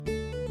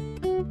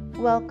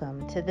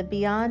Welcome to the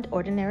Beyond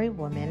Ordinary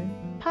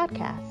Woman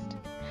podcast.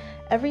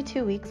 Every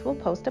 2 weeks, we'll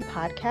post a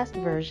podcast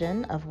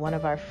version of one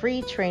of our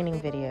free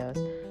training videos,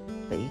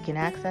 but you can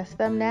access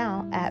them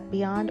now at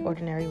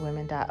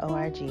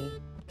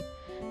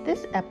beyondordinarywomen.org.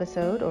 This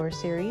episode or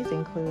series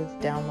includes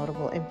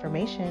downloadable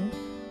information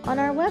on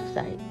our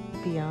website,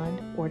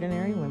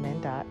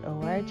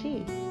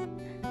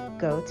 beyondordinarywomen.org.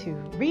 Go to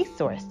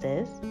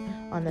Resources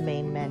on the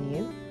main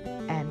menu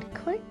and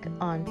click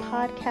on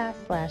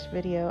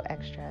Podcast/Video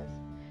Extras.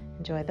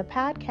 Enjoy the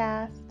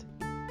podcast.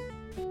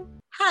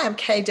 Hi, I'm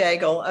Kay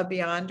Daigle of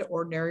Beyond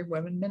Ordinary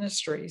Women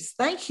Ministries.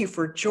 Thank you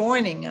for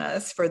joining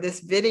us for this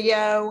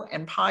video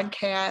and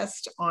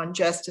podcast on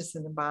justice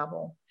in the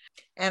Bible.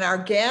 And our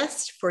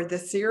guest for the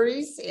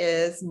series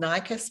is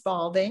Nika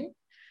Spalding.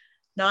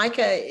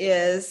 Nika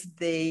is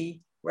the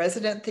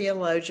resident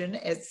theologian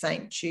at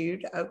St.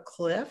 Jude Oak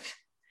Cliff.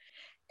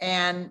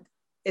 And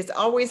it's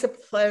always a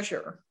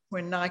pleasure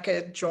when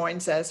Nika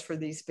joins us for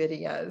these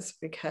videos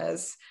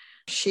because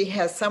she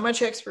has so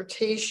much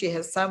expertise, she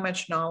has so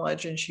much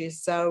knowledge, and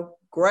she's so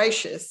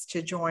gracious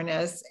to join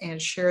us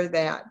and share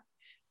that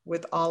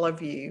with all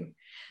of you.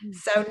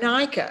 So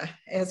Nika,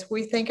 as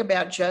we think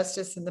about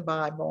justice in the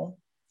Bible,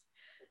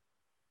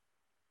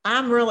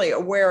 I'm really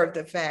aware of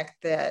the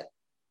fact that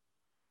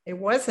it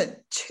wasn't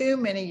too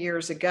many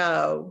years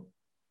ago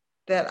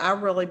that I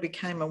really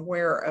became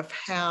aware of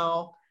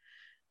how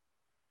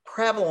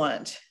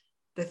prevalent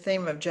the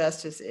theme of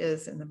justice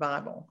is in the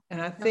Bible.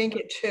 And I think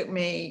it took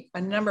me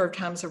a number of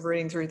times of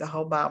reading through the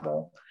whole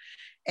Bible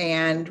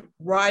and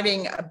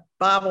writing a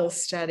Bible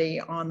study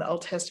on the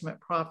Old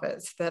Testament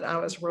prophets that I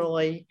was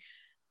really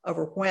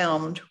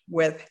overwhelmed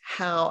with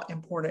how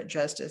important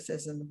justice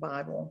is in the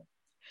Bible.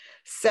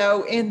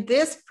 So in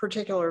this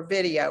particular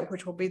video,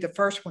 which will be the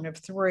first one of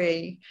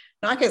three,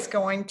 Nika is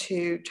going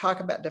to talk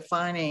about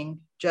defining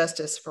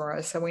justice for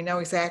us so we know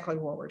exactly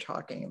what we're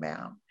talking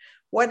about.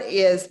 What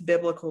is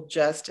biblical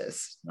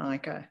justice,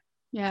 Nika?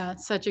 Yeah,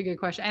 such a good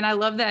question. And I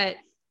love that.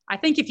 I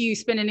think if you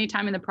spend any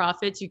time in the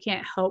prophets, you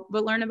can't help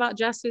but learn about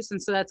justice.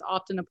 And so that's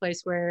often a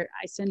place where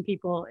I send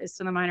people is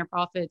to the minor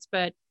prophets.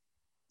 But,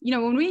 you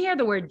know, when we hear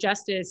the word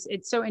justice,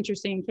 it's so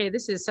interesting. Okay,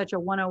 this is such a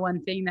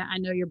 101 thing that I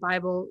know your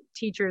Bible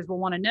teachers will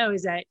want to know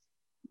is that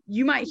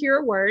you might hear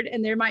a word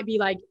and there might be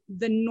like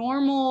the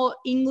normal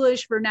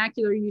English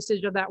vernacular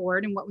usage of that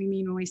word and what we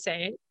mean when we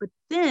say it. But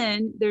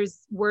then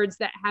there's words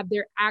that have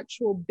their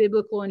actual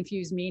biblical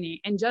infused meaning.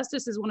 And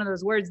justice is one of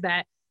those words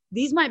that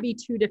these might be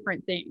two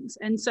different things.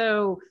 And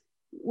so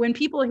when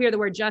people hear the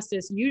word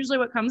justice, usually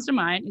what comes to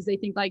mind is they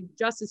think like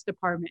Justice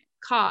Department,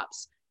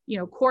 cops, you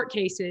know, court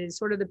cases,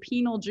 sort of the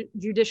penal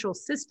judicial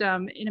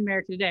system in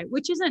America today,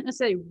 which isn't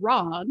necessarily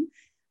wrong.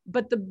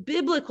 But the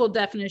biblical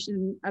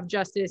definition of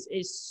justice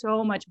is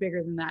so much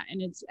bigger than that. And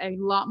it's a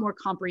lot more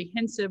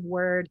comprehensive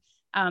word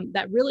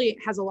that really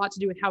has a lot to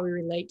do with how we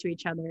relate to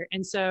each other.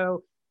 And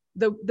so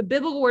the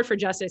biblical word for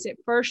justice, it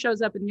first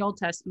shows up in the Old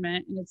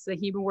Testament, and it's the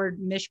Hebrew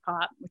word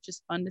mishpat, which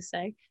is fun to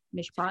say,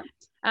 mishpat.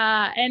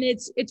 And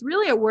it's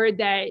really a word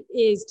that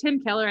is, Tim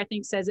Keller, I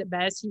think, says it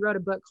best. He wrote a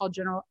book called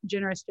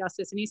Generous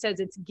Justice, and he says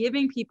it's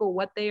giving people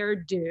what they are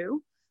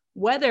due,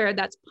 whether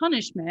that's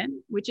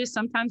punishment, which is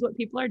sometimes what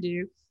people are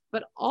due,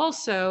 but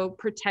also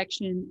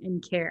protection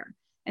and care.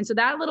 And so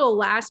that little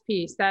last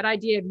piece, that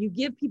idea of you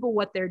give people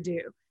what they're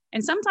due.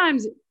 And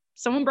sometimes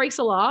someone breaks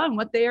a law and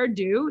what they are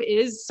due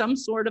is some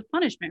sort of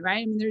punishment,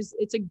 right? I mean,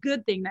 it's a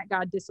good thing that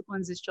God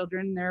disciplines his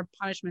children. There are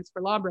punishments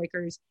for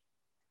lawbreakers.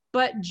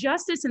 But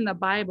justice in the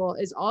Bible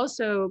is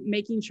also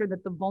making sure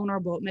that the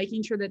vulnerable,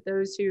 making sure that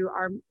those who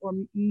are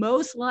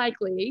most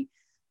likely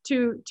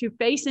to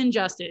face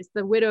injustice,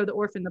 the widow, the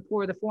orphan, the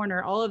poor, the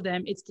foreigner, all of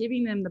them, it's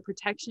giving them the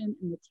protection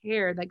and the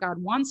care that God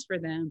wants for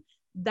them.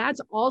 That's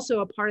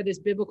also a part of this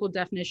biblical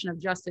definition of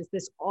justice,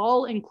 this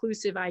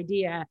all-inclusive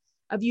idea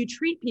of you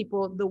treat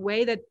people the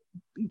way that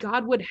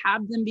God would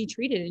have them be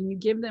treated, and you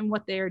give them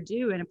what they are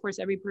due. And of course,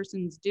 every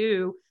person's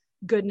due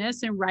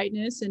goodness and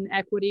rightness and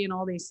equity and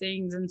all these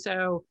things. And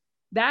so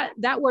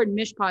that word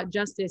mishpat,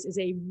 justice, is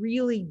a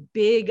really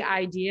big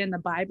idea in the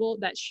Bible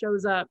that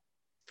shows up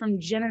from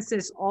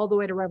Genesis all the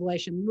way to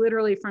Revelation,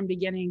 literally from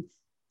beginning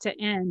to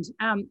end.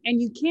 And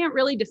you can't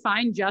really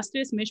define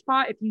justice,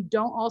 mishpat, if you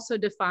don't also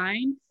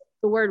define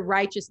the word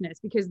righteousness,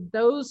 because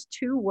those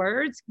two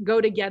words go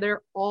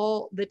together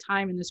all the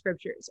time in the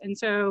scriptures. And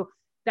so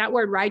that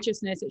word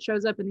righteousness, it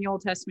shows up in the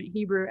Old Testament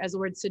Hebrew as the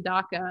word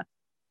tzedakah.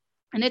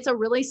 And it's a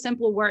really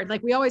simple word.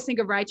 Like we always think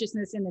of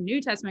righteousness in the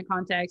New Testament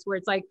context where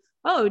it's like,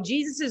 oh,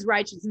 Jesus's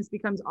righteousness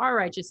becomes our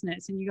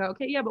righteousness. And you go,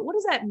 okay, yeah, but what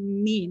does that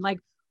mean? Like,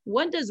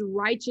 what does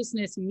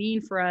righteousness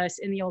mean for us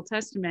in the Old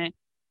Testament?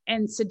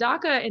 And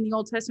tzedakah in the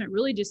Old Testament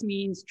really just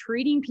means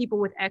treating people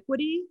with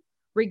equity,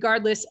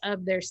 regardless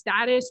of their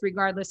status,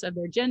 regardless of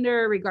their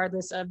gender,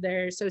 regardless of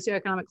their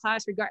socioeconomic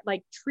class,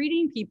 like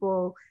treating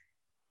people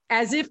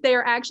as if they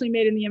are actually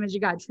made in the image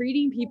of God,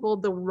 treating people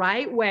the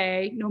right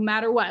way, no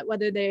matter what,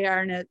 whether they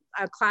are in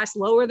a class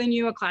lower than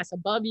you, a class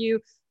above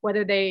you,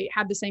 whether they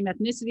have the same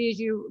ethnicity as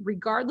you,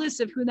 regardless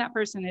of who that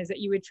person is, that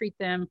you would treat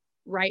them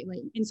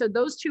rightly. And so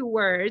those two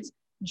words,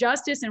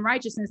 justice and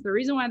righteousness, the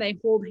reason why they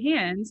hold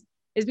hands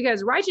is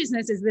because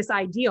righteousness is this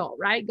ideal,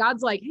 right?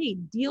 God's like, hey,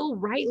 deal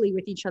rightly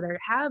with each other,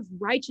 have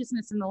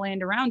righteousness in the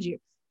land around you,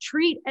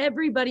 treat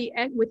everybody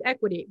with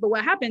equity. But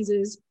what happens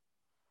is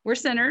we're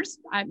sinners.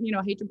 I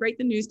hate to break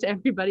the news to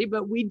everybody,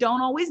 but we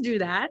don't always do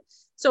that.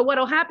 So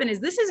what'll happen is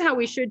this is how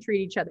we should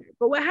treat each other.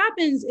 But what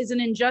happens is an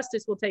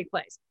injustice will take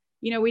place.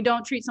 We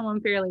don't treat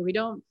someone fairly. We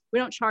don't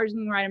charge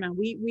them the right amount.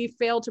 We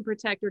fail to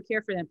protect or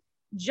care for them.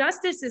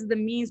 Justice is the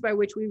means by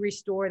which we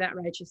restore that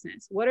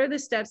righteousness. What are the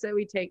steps that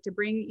we take to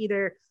bring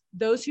either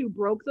those who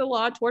broke the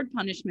law toward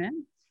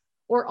punishment,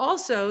 or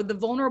also the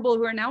vulnerable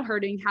who are now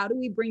hurting? How do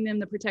we bring them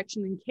the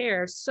protection and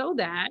care so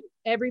that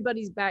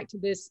everybody's back to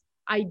this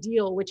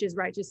ideal, which is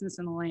righteousness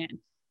in the land?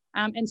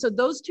 And so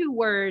those two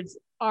words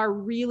are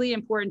really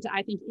important to,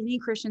 I think, any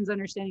Christian's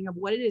understanding of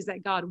what it is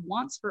that God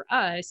wants for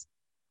us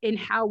in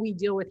how we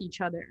deal with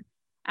each other.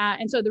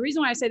 And so the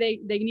reason why I say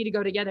they need to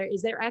go together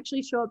is they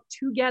actually show up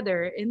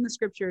together in the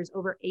scriptures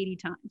over 80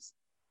 times.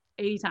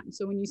 80 times.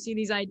 So when you see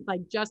these like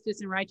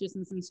justice and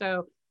righteousness, and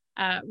so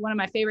one of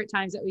my favorite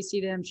times that we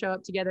see them show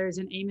up together is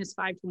in Amos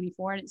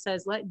 5:24, and it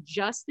says, let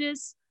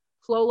justice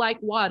flow like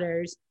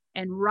waters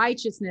and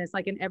righteousness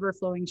like an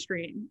ever-flowing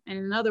stream. And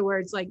in other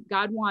words, like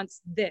God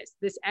wants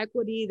this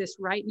equity, this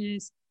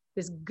rightness,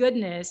 this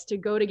goodness to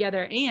go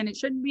together. And it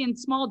shouldn't be in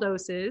small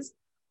doses,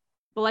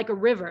 but like a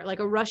river, like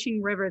a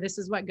rushing river. This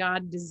is what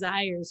God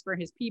desires for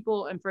his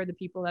people and for the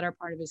people that are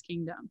part of his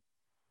kingdom.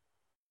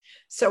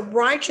 So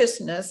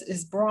righteousness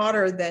is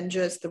broader than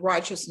just the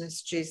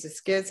righteousness Jesus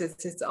gives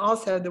us. It's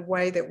also the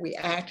way that we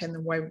act and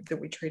the way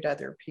that we treat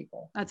other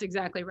people. That's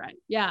exactly right.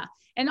 Yeah.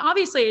 And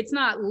obviously it's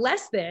not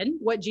less than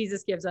what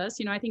Jesus gives us.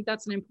 I think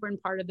that's an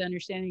important part of the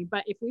understanding.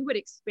 But if we would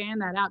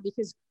expand that out,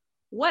 because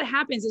what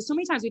happens is so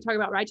many times we talk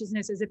about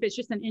righteousness as if it's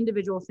just an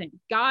individual thing.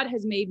 God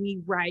has made me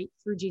right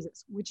through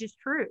Jesus, which is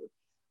true.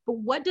 But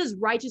what does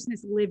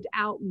righteousness lived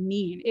out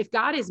mean? If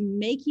God is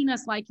making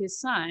us like his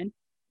son,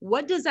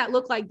 what does that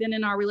look like then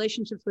in our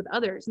relationships with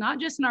others? Not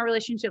just in our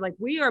relationship, like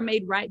we are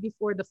made right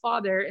before the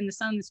Father and the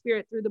Son and the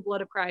Spirit through the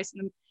blood of Christ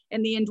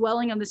and the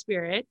indwelling of the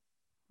Spirit.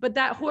 But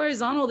that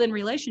horizontal then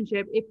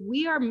relationship, if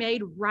we are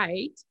made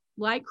right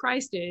like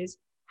Christ is,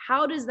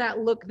 how does that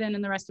look then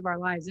in the rest of our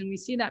lives? And we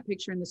see that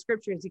picture in the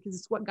scriptures because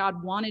it's what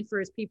God wanted for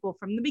his people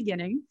from the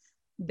beginning.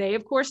 They,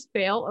 of course,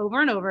 fail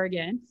over and over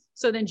again.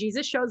 So then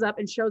Jesus shows up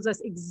and shows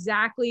us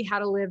exactly how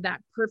to live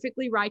that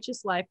perfectly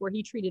righteous life where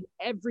he treated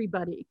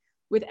everybody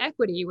with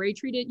equity, where he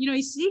treated,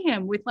 you see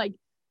him with like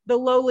the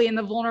lowly and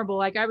the vulnerable.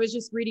 Like I was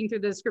just reading through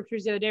the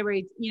scriptures the other day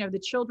where, the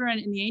children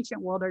in the ancient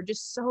world are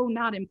just so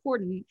not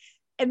important.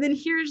 And then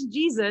here's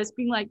Jesus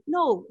being like,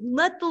 no,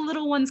 let the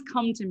little ones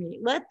come to me.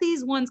 Let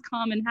these ones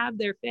come and have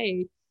their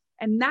faith.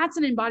 And that's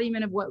an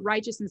embodiment of what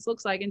righteousness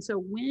looks like. And so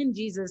when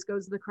Jesus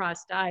goes to the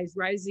cross, dies,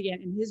 rises again,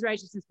 and his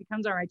righteousness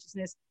becomes our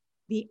righteousness,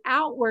 the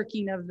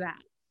outworking of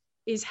that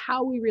is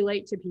how we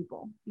relate to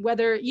people,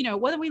 whether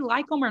we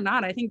like them or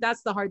not. I think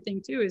that's the hard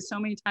thing too, is so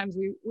many times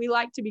we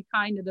like to be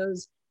kind to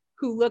those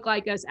who look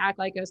like us, act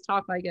like us,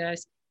 talk like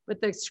us,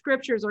 but the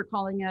scriptures are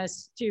calling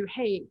us to,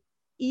 hey,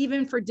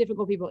 even for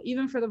difficult people,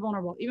 even for the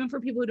vulnerable, even for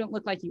people who don't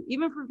look like you,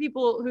 even for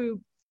people who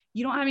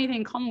you don't have anything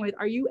in common with,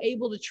 are you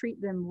able to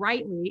treat them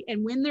rightly?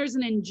 And when there's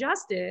an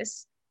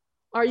injustice,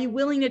 are you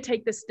willing to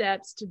take the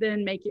steps to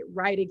then make it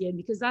right again?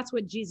 Because that's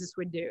what Jesus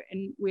would do.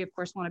 And we, of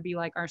course, want to be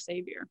like our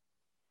Savior.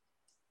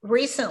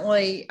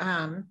 Recently,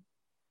 I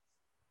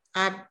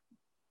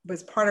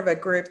was part of a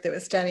group that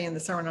was studying the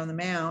Sermon on the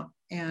Mount,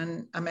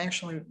 and I'm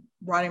actually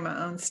writing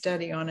my own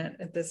study on it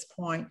at this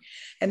point.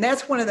 And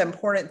that's one of the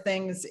important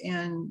things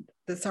in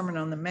the Sermon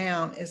on the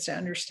Mount, is to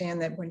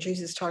understand that when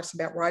Jesus talks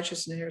about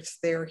righteousness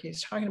there,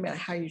 he's talking about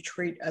how you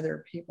treat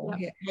other people,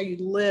 how you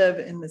live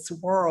in this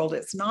world.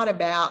 It's not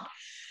about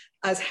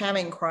us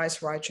having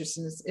Christ's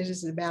righteousness. It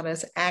is about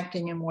us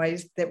acting in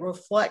ways that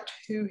reflect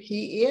who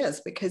he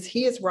is, because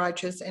he is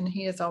righteous and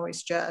he is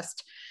always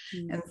just.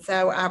 Mm-hmm. And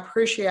so I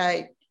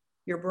appreciate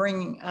your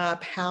bringing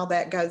up how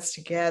that goes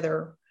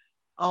together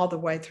all the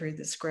way through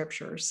the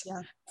scriptures.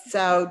 Yeah.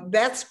 So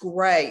that's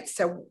great.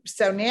 So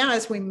now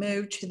as we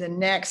move to the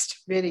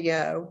next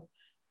video,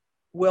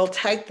 we'll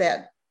take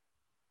that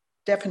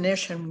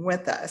definition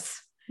with us.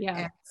 Yeah.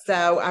 And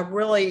so I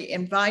really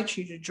invite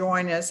you to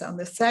join us on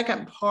the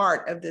second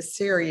part of this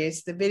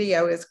series. The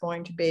video is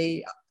going to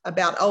be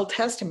about Old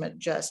Testament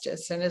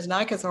justice. And as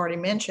Nika's already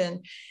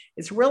mentioned,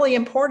 it's really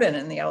important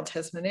in the Old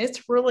Testament.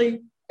 It's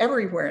really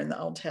everywhere in the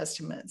Old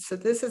Testament. So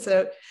this is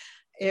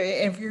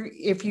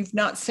if you've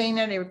not seen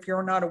it, if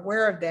you're not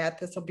aware of that,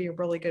 this will be a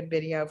really good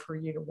video for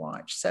you to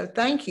watch. So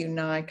thank you,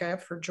 Nika,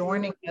 for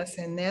joining us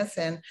in this.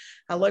 And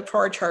I look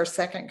forward to our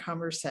second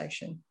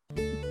conversation.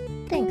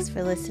 Thanks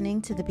for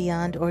listening to the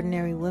Beyond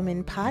Ordinary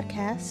Women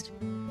podcast.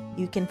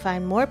 You can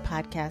find more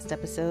podcast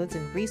episodes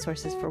and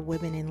resources for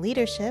women in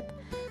leadership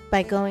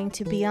by going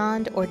to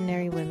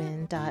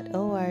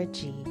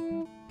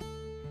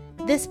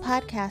beyondordinarywomen.org. This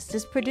podcast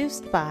is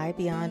produced by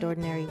Beyond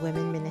Ordinary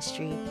Women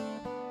Ministry.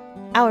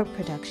 Our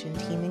production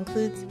team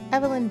includes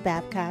Evelyn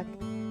Babcock,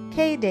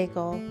 Kay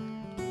Daigle,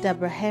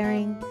 Deborah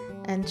Herring,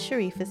 and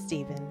Sharifa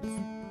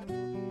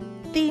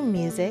Stevens. Theme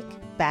music,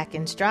 Back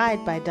in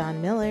Stride by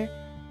Don Miller,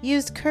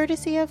 used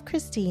courtesy of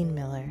Christine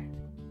Miller.